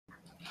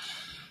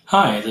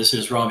Hi, this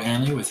is Rob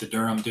Hanley with the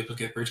Durham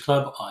Duplicate Bridge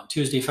Club on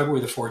Tuesday,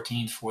 February the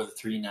 14th for the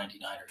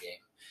 399er game.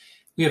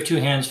 We have two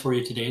hands for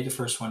you today. The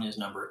first one is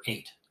number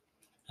 8.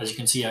 As you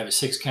can see, I have a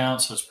 6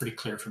 count, so it's pretty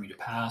clear for me to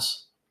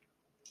pass.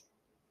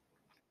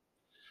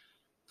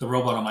 The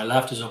robot on my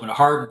left has opened a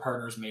heart and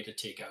partner has made a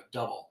takeout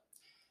double.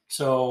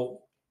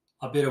 So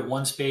a bid of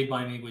 1 spade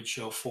by me would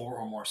show 4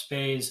 or more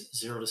spades,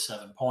 0 to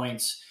 7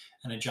 points,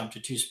 and a jump to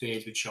 2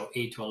 spades would show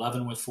 8 to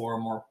 11 with 4 or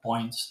more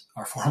points,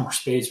 or 4 or more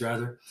spades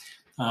rather.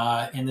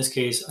 In this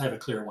case, I have a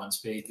clear 1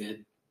 spade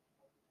bid.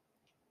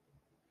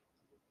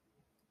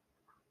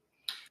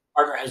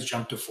 Partner has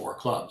jumped to 4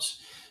 clubs.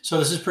 So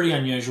this is pretty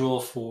unusual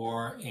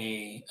for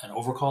an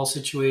overcall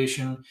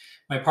situation.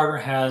 My partner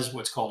has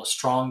what's called a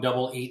strong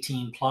double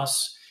 18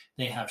 plus.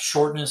 They have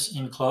shortness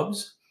in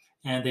clubs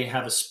and they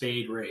have a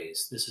spade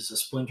raise. This is a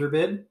splinter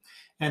bid,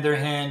 and their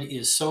hand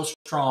is so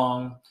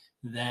strong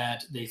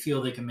that they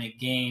feel they can make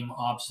game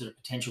opposite a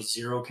potential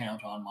 0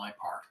 count on my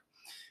part.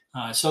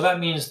 So that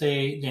means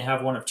they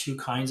have one of two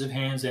kinds of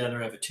hands. They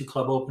either have a 2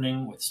 club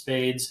opening with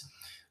spades,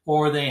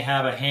 or they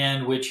have a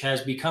hand which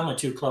has become a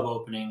 2 club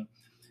opening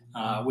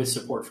with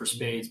support for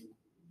spades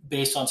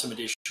based on some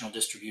additional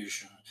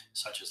distribution,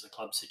 such as the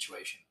club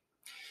situation.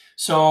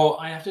 So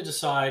I have to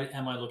decide,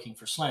 am I looking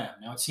for slam?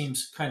 Now, it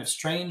seems kind of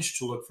strange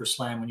to look for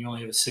slam when you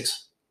only have a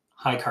 6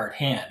 high card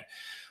hand,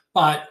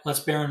 but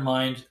let's bear in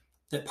mind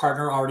that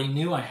partner already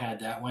knew I had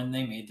that when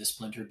they made the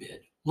splinter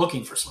bid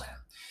looking for slam.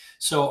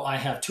 So I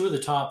have 2 of the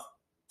top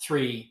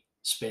 3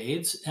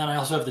 spades, and I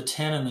also have the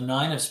 10 and the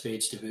 9 of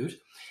spades to boot,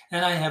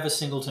 and I have a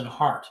singleton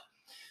heart.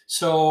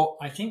 So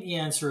I think the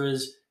answer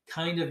is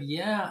kind of,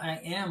 yeah,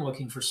 I am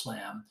looking for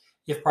slam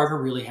if partner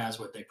really has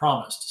what they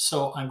promised.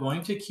 So I'm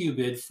going to Q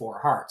bid 4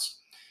 hearts.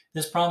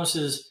 This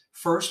promises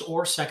first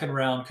or second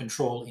round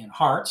control in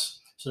hearts.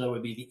 So that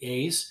would be the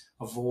ace,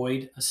 a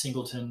void, a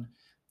singleton,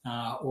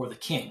 or the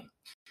king.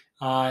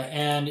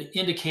 And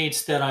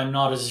indicates that I'm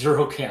not a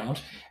 0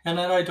 count and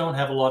that I don't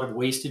have a lot of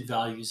wasted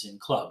values in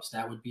clubs.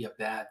 That would be a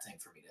bad thing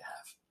for me to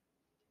have.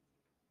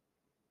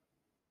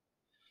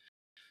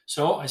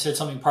 So I said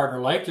something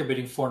partner like, they're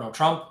bidding 4 no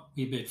trump.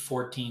 We bid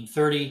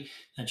 1430.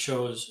 That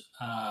shows,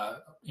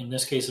 in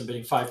this case, I'm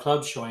bidding 5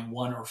 clubs, showing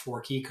 1 or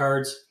 4 key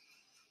cards.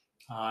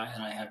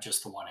 And I have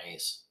just the 1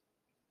 ace.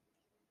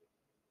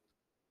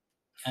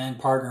 And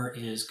partner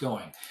is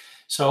going.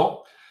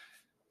 So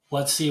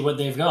let's see what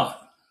they've got.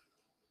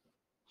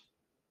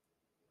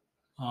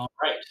 All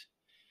right.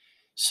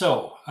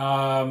 So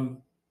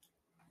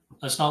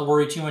let's not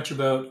worry too much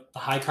about the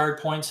high card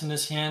points in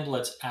this hand.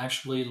 Let's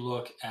actually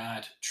look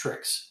at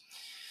tricks.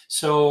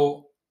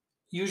 So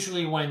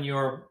usually when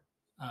you're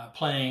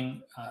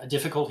playing a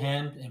difficult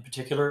hand in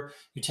particular,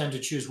 you tend to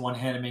choose one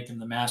hand and make them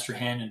the master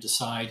hand and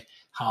decide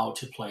how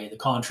to play the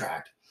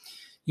contract.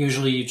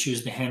 Usually you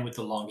choose the hand with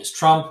the longest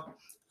trump.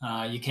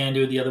 You can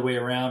do it the other way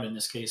around. In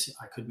this case,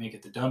 I could make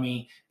it the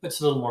dummy, but it's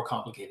a little more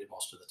complicated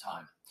most of the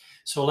time.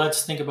 So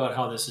let's think about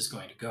how this is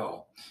going to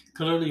go.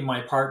 Clearly,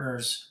 my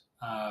partner's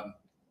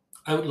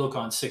outlook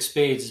on 6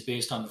 spades is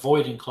based on the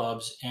void in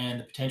clubs and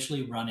the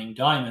potentially running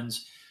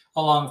diamonds,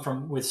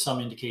 along with some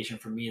indication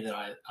from me that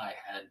I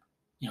had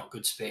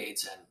good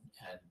spades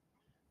and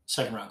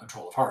second round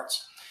control of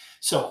hearts.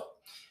 So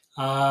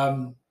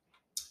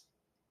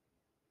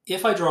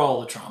if I draw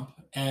all the trump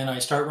and I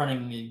start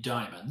running the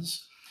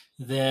diamonds,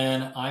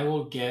 then I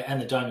will get,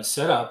 and the diamonds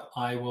set up,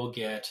 I will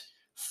get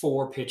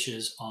 4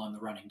 pitches on the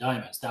running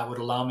diamonds. That would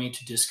allow me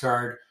to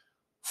discard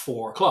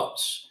 4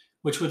 clubs,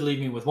 which would leave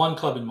me with 1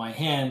 club in my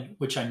hand,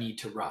 which I need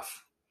to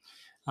rough.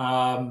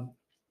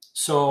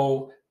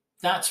 So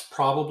that's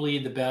probably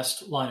the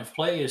best line of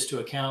play, is to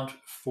account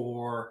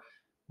for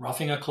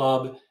roughing a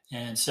club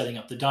and setting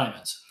up the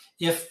diamonds.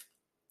 If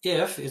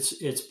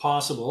it's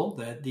possible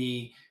that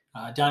the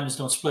diamonds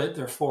don't split,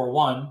 they're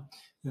 4-1,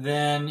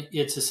 then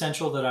it's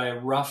essential that I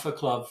rough a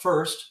club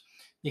first,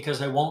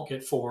 because I won't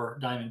get 4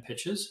 diamond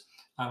pitches.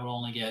 I will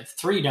only get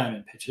 3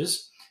 diamond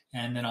pitches,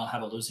 and then I'll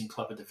have a losing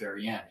club at the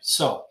very end.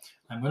 So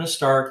I'm going to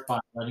start by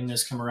letting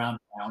this come around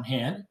down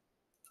hand,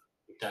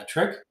 take that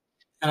trick,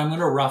 and I'm going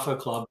to rough a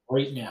club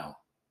right now.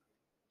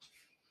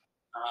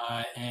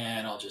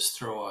 And I'll just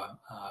throw a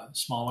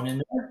small one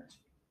in there.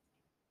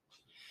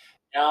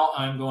 Now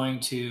I'm going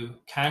to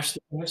cash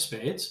the king of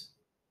spades.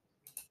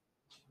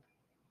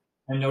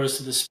 And notice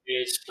that the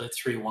spades split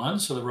 3-1,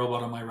 so the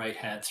robot on my right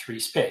had 3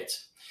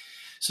 spades.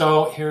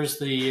 So here's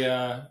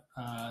the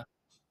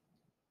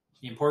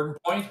important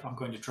point. I'm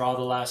going to draw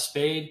the last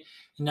spade.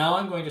 And now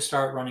I'm going to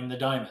start running the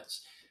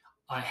diamonds.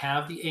 I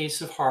have the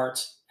ace of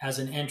hearts as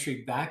an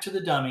entry back to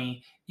the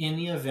dummy in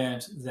the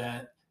event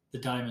that the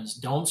diamonds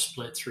don't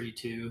split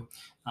 3-2,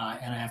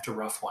 and I have to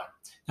rough one.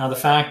 Now, the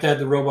fact that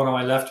the robot on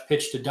my left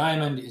pitched a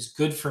diamond is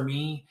good for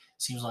me.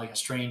 Seems like a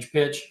strange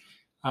pitch.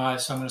 So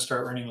I'm going to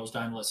start running those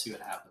diamonds. Let's see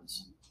what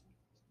happens.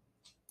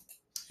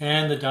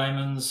 And the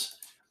diamonds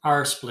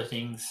are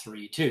splitting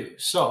 3-2.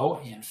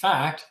 So, in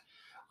fact,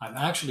 I'm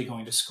actually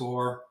going to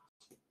score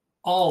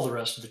all the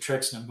rest of the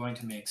tricks, and I'm going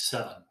to make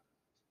 7.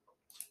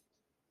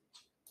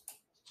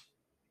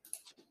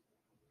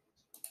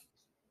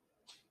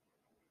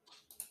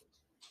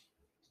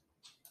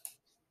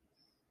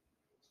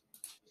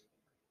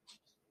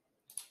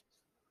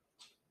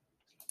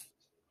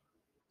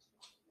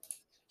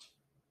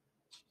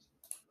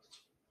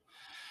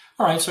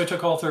 All right, so I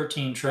took all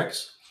 13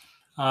 tricks.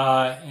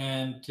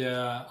 And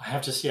I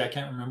have to say, I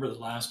can't remember the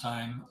last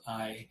time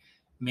I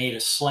made a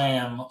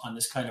slam on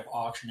this kind of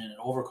auction in an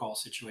overcall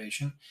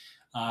situation,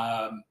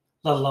 let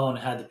alone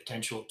had the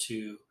potential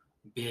to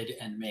bid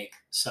and make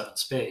seven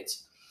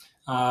spades.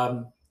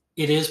 Um,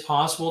 it is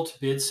possible to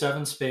bid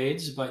seven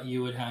spades, but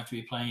you would have to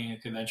be playing a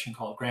convention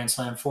called Grand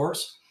Slam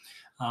Force.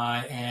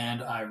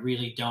 And I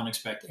really don't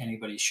expect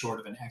anybody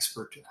short of an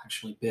expert to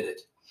actually bid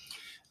it.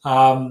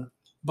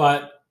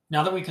 But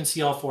now that we can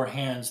see all four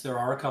hands, there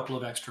are a couple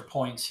of extra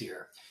points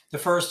here. The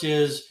first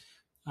is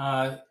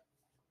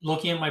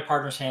looking at my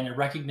partner's hand and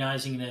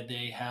recognizing that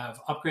they have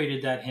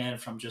upgraded that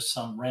hand from just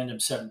some random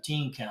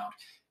 17 count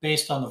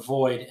based on the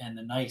void and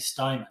the nice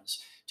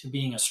diamonds to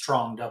being a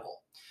strong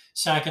double.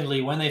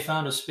 Secondly, when they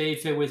found a spade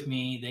fit with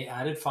me, they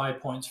added 5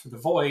 points for the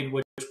void,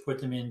 which put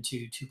them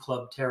into two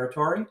club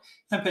territory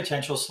and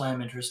potential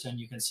slam interest. And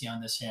you can see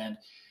on this hand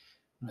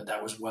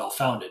that was well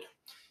founded.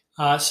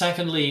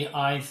 Secondly,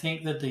 I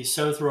think that the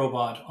south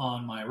robot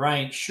on my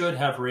right should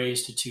have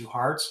raised to two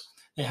hearts.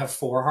 They have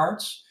four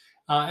hearts,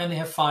 and they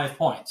have 5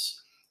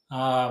 points.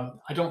 I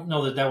don't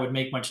know that that would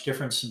make much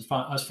difference in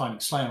us finding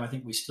slam. I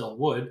think we still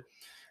would,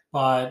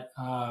 but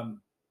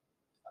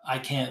I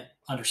can't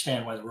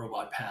understand why the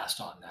robot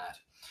passed on that.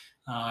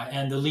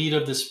 And the lead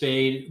of the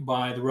spade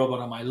by the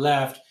robot on my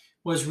left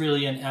was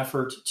really an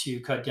effort to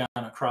cut down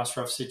a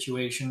cross-rough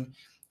situation.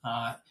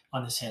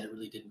 On this hand, it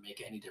really didn't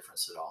make any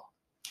difference at all.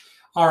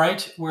 All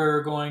right,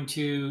 we're going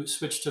to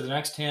switch to the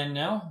next hand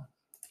now.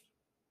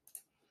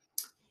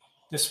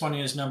 This one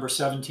is number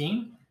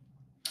 17,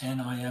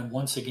 and I am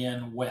once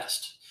again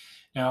west.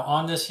 Now,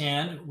 on this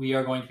hand, we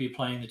are going to be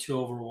playing the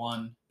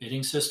 2/1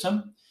 bidding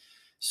system.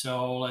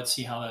 So let's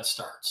see how that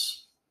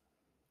starts.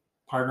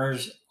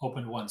 Partners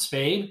opened one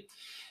spade,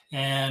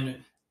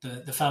 and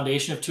the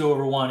foundation of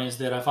 2/1 is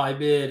that if I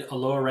bid a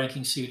lower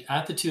ranking suit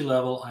at the 2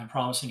 level, I'm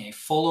promising a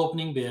full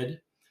opening bid,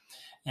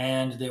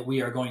 and that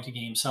we are going to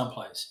game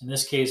someplace. In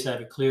this case, I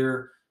have a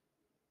clear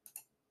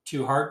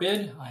 2 heart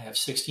bid. I have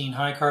 16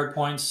 high card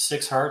points,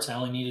 6 hearts. I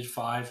only needed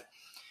 5,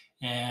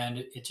 and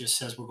it just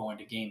says we're going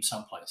to game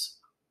someplace.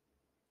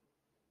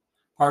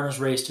 Partners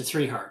raised to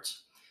 3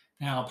 hearts.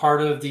 Now,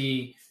 part of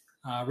the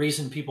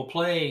reason people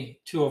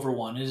play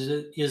 2/1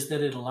 is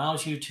that it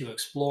allows you to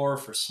explore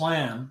for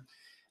slam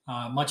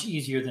much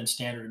easier than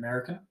standard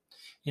American.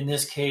 In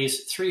this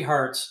case, 3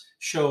 hearts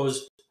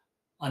shows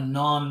a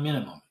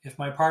non-minimum. If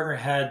my partner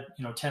had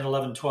 10,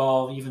 11,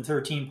 12, even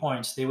 13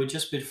 points, they would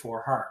just bid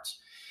 4 hearts.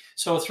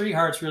 So 3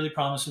 hearts really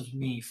promises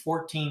me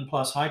 14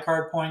 plus high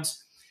card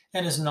points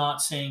and is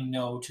not saying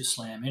no to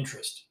slam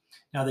interest.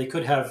 Now they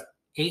could have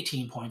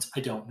 18 points, I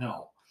don't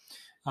know.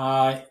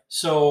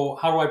 So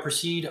how do I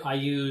proceed? I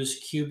use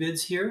Q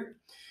bids here.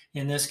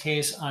 In this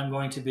case, I'm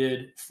going to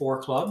bid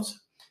 4 clubs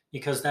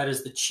because that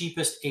is the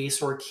cheapest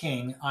ace or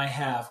king I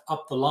have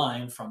up the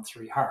line from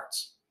 3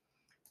 hearts.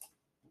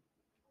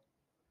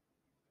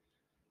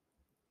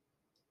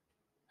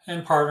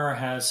 And partner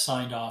has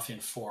signed off in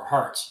 4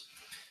 hearts.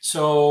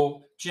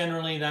 So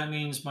generally that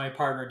means my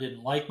partner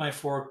didn't like my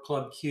 4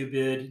 club Q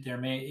bid.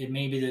 It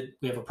may be that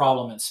we have a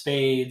problem in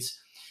spades,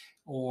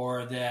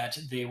 or that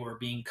they were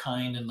being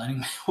kind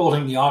and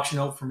holding the auction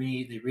out for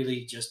me. They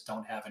really just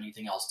don't have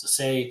anything else to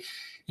say.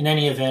 In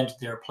any event,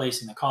 they're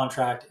placing the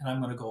contract, and I'm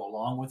going to go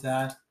along with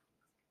that.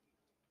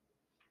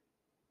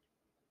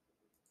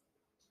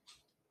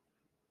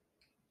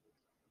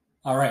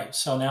 All right,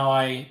 so now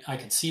I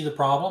can see the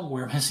problem.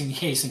 We're missing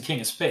the ace and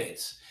king of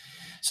spades.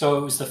 So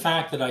it was the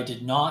fact that I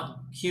did not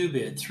Q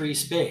bid 3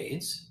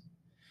 spades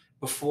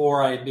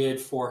before I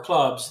bid 4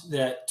 clubs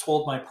that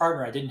told my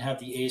partner I didn't have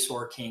the ace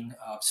or king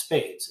of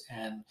spades.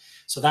 And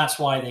so that's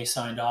why they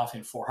signed off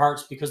in 4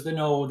 hearts, because they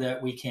know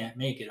that we can't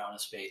make it on a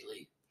spade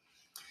lead.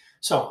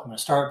 So I'm going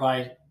to start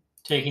by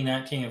taking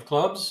that king of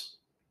clubs.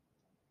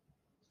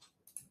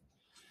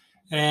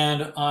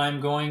 And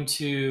I'm going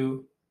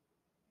to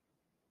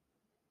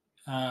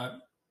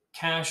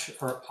cash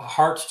or a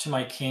heart to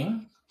my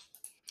king.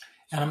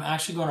 And I'm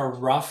actually going to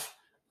rough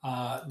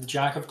the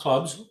jack of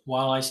clubs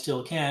while I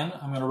still can.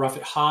 I'm going to rough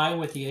it high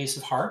with the ace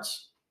of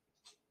hearts.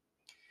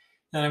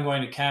 Then I'm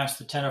going to cash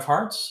the 10 of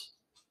hearts.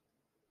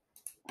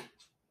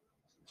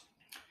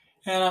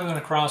 And I'm going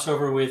to cross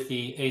over with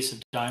the ace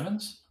of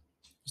diamonds.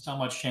 There's not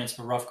much chance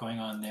of a rough going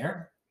on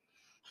there.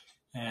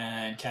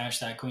 And cash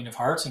that queen of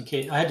hearts. In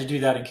case I had to do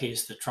that in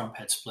case the trump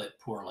had split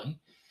poorly.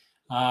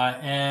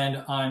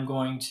 And I'm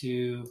going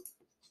to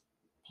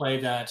play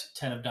that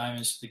 10 of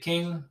diamonds to the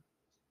king.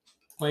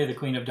 Play the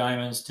queen of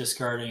diamonds,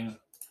 discarding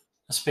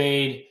a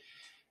spade.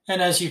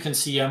 And as you can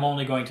see, I'm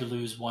only going to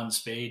lose 1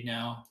 spade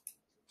now.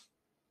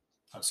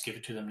 I'll just give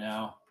it to them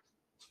now.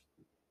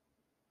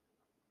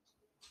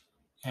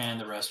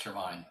 And the rest are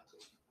mine.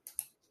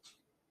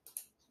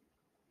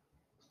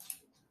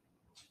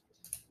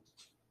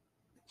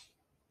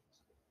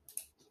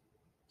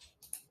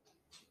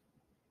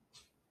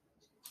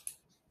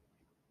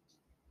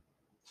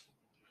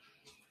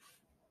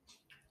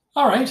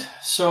 All right,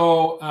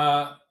 so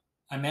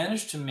I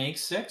managed to make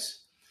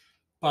 6,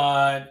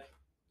 but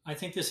I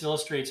think this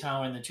illustrates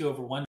how in the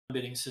 2/1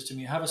 bidding system,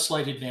 you have a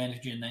slight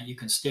advantage in that you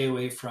can stay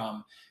away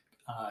from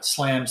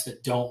slams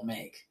that don't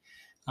make.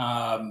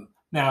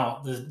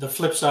 Now, the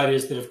flip side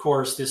is that, of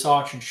course, this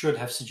auction should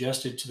have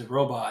suggested to the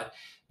robot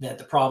that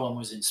the problem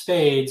was in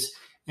spades,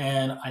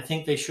 and I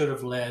think they should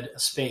have led a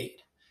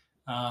spade.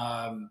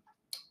 Um,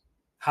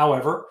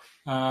 However,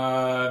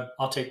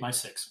 I'll take my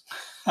 6.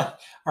 All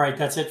right,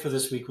 that's it for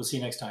this week. We'll see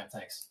you next time.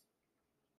 Thanks.